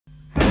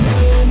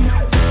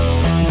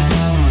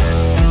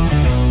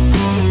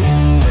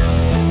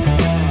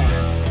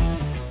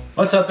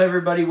What's up,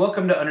 everybody?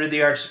 Welcome to Under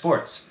the Arch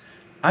Sports.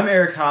 I'm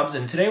Eric Hobbs,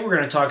 and today we're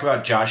going to talk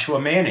about Joshua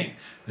Manning,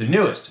 the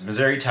newest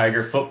Missouri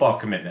Tiger football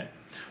commitment.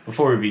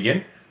 Before we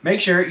begin,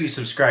 make sure you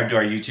subscribe to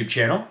our YouTube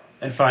channel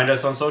and find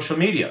us on social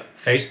media,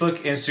 Facebook,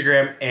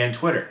 Instagram, and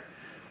Twitter.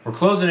 We're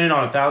closing in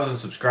on 1,000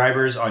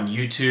 subscribers on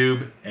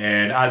YouTube,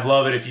 and I'd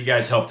love it if you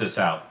guys helped us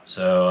out.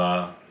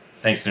 So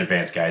thanks in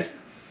advance, guys.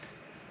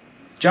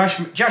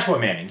 Joshua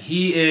Manning,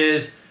 he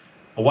is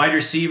a wide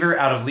receiver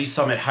out of Lee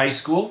Summit High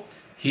School.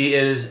 He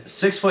is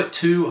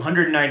 6'2",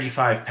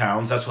 195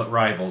 pounds. That's what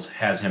Rivals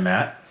has him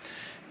at.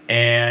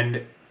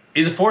 And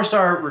he's a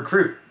 4-star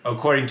recruit,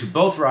 according to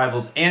both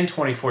Rivals and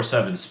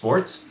 24/7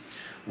 Sports.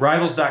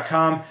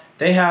 Rivals.com,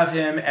 they have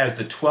him as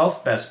the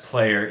 12th best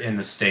player in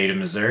the state of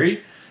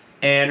Missouri.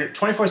 And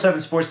 24/7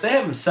 Sports, they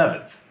have him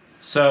 7th.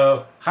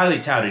 So, highly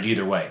touted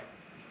either way.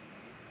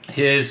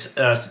 His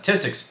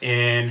statistics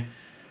in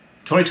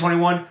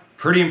 2021,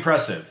 pretty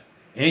impressive.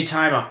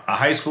 Anytime a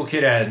high school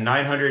kid has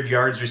 900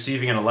 yards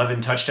receiving and 11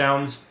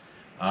 touchdowns,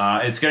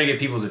 it's going to get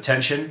people's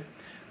attention,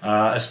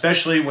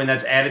 especially when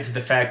that's added to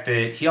the fact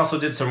that he also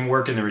did some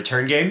work in the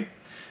return game.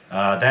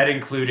 That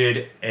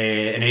included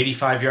an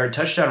 85-yard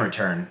touchdown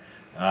return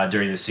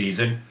during the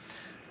season.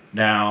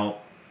 Now,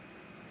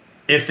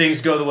 if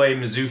things go the way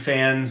Mizzou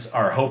fans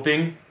are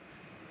hoping,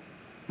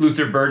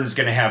 Luther Burden's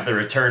going to have the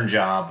return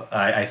job,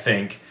 I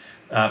think,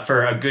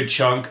 for a good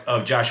chunk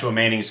of Joshua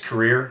Manning's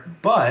career,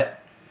 but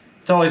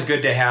it's always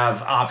good to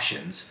have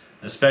options,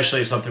 especially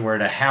if something were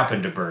to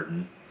happen to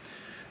Burden.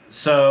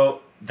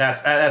 So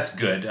that's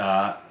good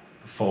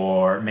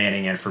for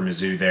Manning and for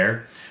Mizzou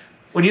there.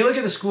 When you look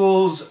at the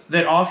schools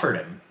that offered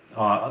him,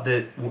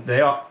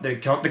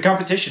 the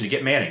competition to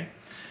get Manning,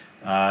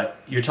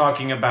 you're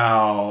talking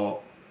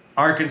about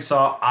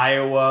Arkansas,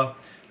 Iowa,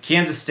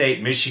 Kansas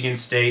State, Michigan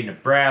State,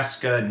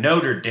 Nebraska,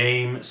 Notre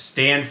Dame,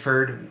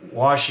 Stanford,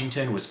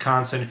 Washington,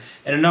 Wisconsin,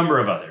 and a number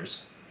of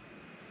others.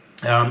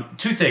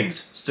 Two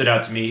things stood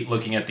out to me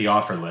looking at the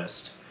offer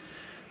list.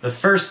 The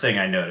first thing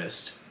I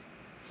noticed,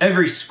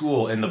 every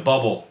school in the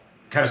bubble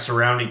kind of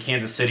surrounding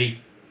Kansas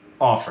City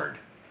offered.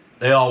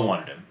 They all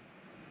wanted him.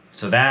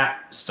 So that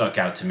stuck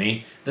out to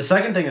me. The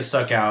second thing that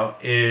stuck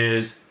out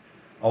is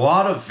a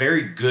lot of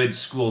very good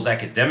schools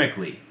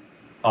academically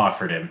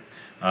offered him.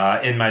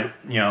 In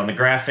the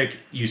graphic,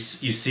 you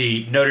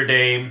see Notre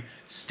Dame,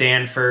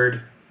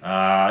 Stanford,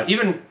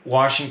 even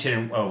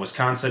Washington and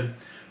Wisconsin,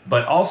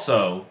 but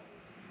also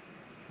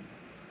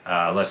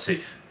let's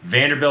see,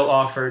 Vanderbilt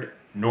offered,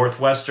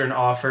 Northwestern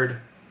offered.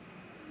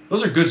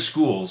 Those are good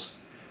schools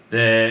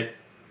that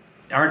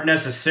aren't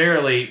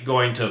necessarily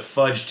going to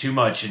fudge too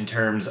much in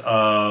terms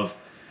of,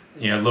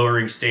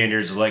 lowering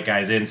standards to let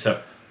guys in.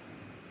 So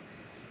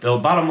the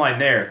bottom line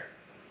there,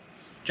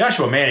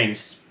 Joshua Manning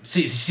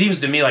seems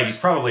to me like he's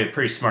probably a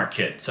pretty smart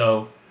kid.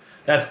 So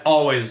that's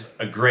always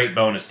a great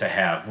bonus to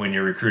have when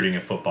you're recruiting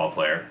a football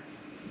player.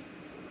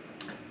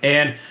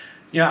 And,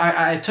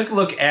 I took a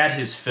look at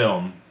his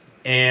film,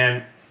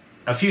 and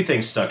a few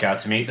things stuck out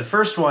to me. The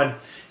first one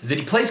is that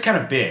he plays kind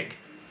of big.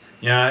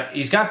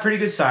 He's got pretty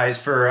good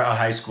size for a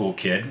high school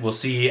kid. We'll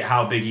see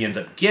how big he ends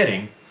up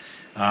getting.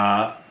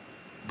 But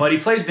he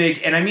plays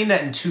big, and I mean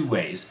that in two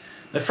ways.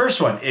 The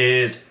first one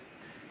is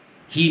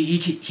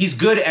he's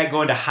good at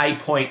going to high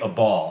point a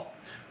ball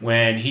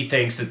when he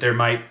thinks that there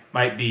might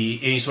be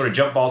any sort of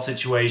jump ball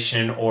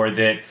situation, or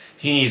that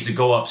he needs to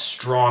go up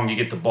strong to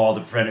get the ball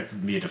to prevent it from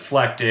being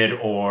deflected,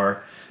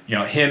 or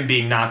him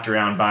being knocked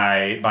around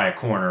by a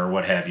corner or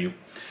what have you.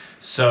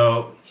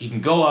 So he can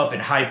go up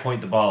and high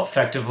point the ball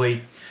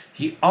effectively.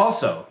 He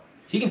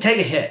can take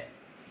a hit.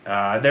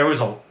 There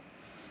was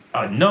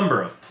a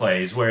number of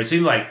plays where it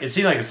seemed like the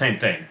same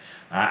thing.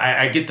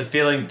 I get the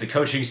feeling the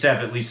coaching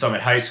staff at Lee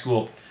Summit High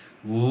School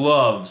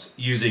loves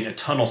using a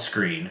tunnel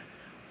screen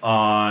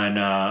on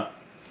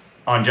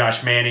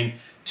Josh Manning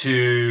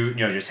to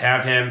just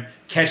have him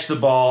catch the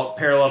ball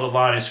parallel to the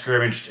line of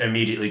scrimmage,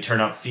 immediately turn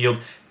upfield,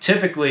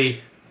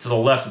 typically to the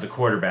left of the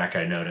quarterback,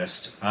 I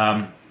noticed.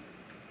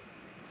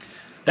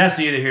 That's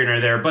neither here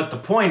nor there, but the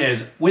point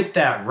is, with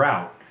that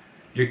route,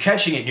 you're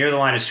catching it near the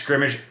line of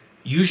scrimmage,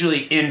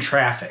 usually in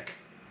traffic.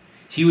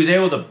 He was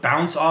able to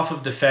bounce off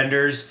of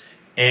defenders,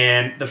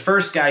 and the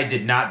first guy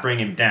did not bring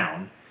him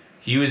down.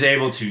 He was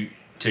able to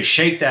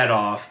shake that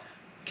off,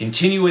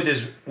 continue with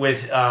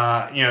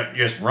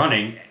just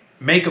running,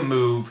 make a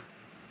move,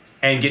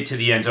 and get to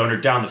the end zone or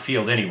down the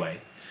field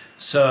anyway.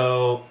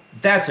 So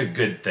that's a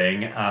good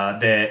thing,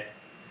 that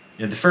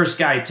the first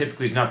guy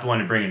typically is not the one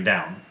to bring him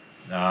down,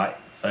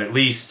 at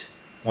least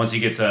once he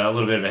gets a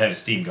little bit of a head of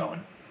steam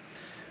going.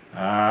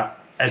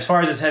 As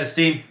far as his head of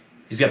steam,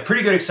 he's got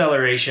pretty good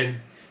acceleration.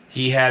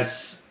 He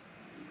has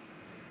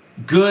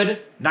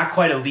good, not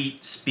quite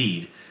elite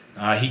speed.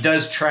 He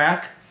does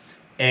track,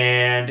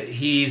 and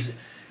he's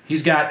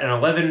got an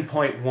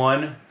 11.1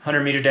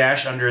 100-meter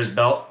dash under his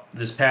belt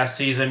this past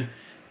season,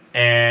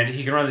 and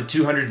he can run the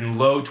 200 in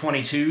low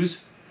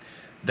 22s.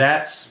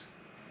 That's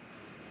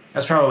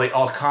probably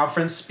all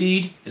conference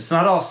speed. It's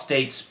not all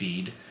state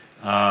speed,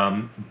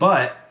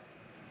 but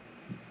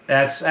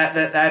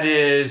that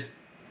is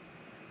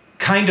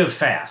kind of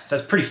fast.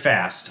 That's pretty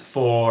fast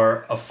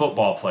for a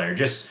football player.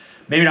 Just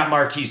maybe not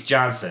Marquise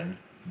Johnson,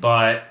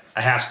 but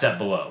a half step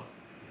below.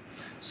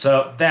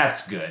 So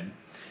that's good.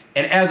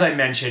 And as I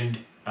mentioned,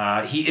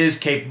 he is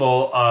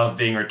capable of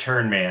being a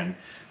return man.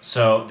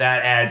 So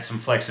that adds some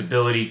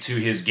flexibility to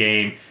his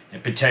game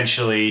and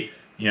potentially,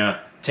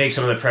 take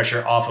some of the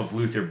pressure off of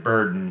Luther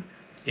Burden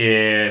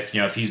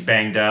if he's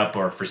banged up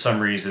or for some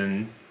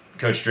reason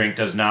Coach Drink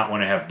does not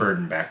want to have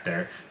Burden back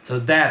there. So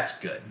that's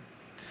good.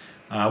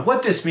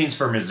 What this means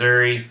for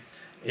Missouri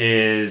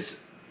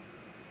is,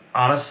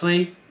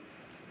 honestly,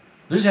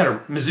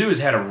 Mizzou has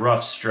had a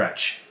rough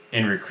stretch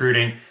in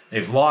recruiting.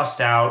 They've lost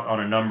out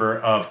on a number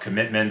of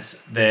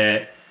commitments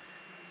that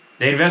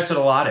they invested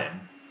a lot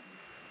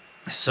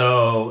in.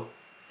 So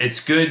it's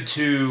good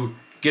to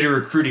get a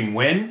recruiting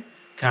win,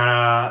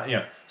 kind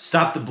of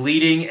stop the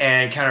bleeding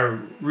and kind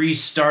of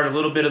restart a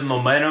little bit of the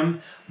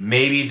momentum.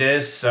 Maybe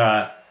this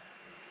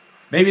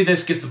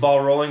gets the ball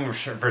rolling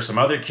for some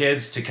other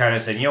kids to kind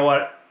of say, you know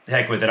what,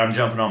 heck with it, I'm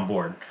jumping on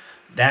board.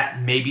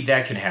 Maybe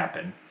that can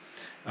happen.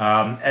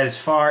 As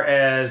far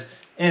as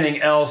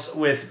anything else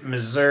with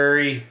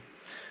Missouri,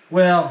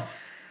 well,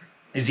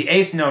 is the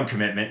 8th known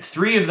commitment.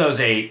 3 of those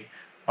 8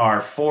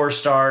 are 4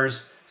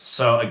 stars.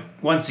 So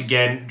once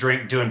again,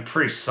 Drink doing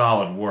pretty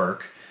solid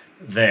work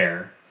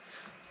there.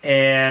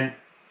 And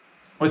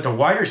with the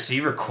wide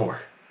receiver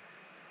core,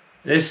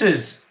 this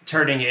is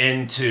turning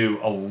into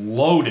a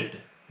loaded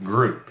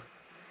group,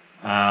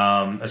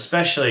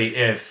 especially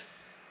if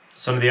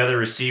some of the other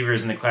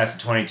receivers in the class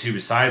of 22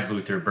 besides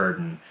Luther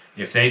Burden,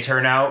 if they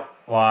turn out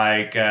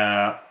like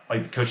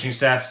the coaching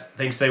staff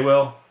thinks they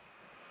will,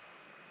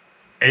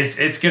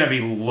 it's going to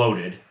be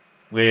loaded,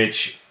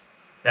 which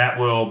that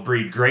will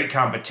breed great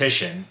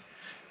competition.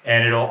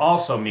 And it'll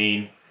also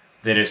mean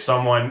that if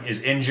someone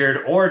is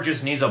injured or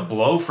just needs a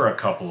blow for a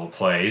couple of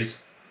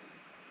plays,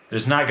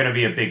 there's not going to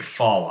be a big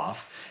fall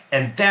off.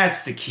 And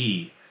that's the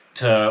key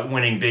to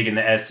winning big in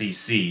the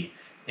SEC,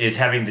 is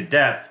having the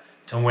depth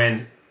to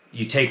when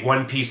you take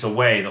one piece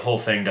away, the whole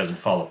thing doesn't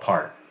fall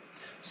apart.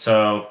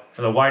 So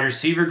for the wide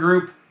receiver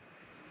group,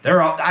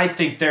 I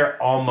think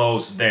they're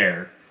almost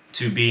there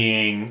to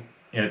being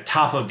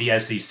top of the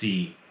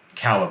SEC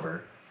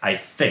caliber, I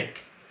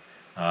think.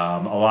 A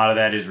lot of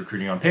that is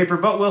recruiting on paper,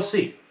 but we'll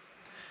see.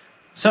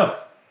 So,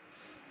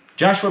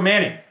 Joshua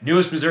Manning,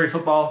 newest Missouri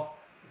football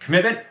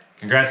commitment.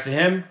 Congrats to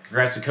him.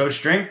 Congrats to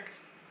Coach Drink.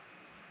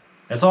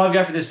 That's all I've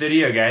got for this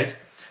video,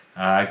 guys.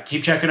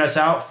 Keep checking us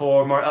out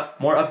for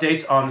more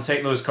updates on the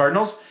St. Louis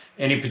Cardinals,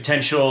 any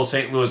potential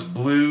St. Louis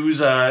Blues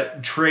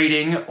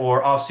trading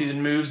or offseason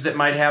moves that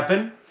might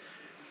happen.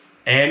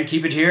 And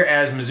keep it here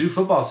as Mizzou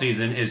football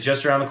season is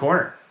just around the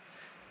corner.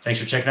 Thanks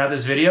for checking out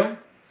this video.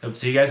 Hope to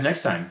see you guys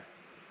next time.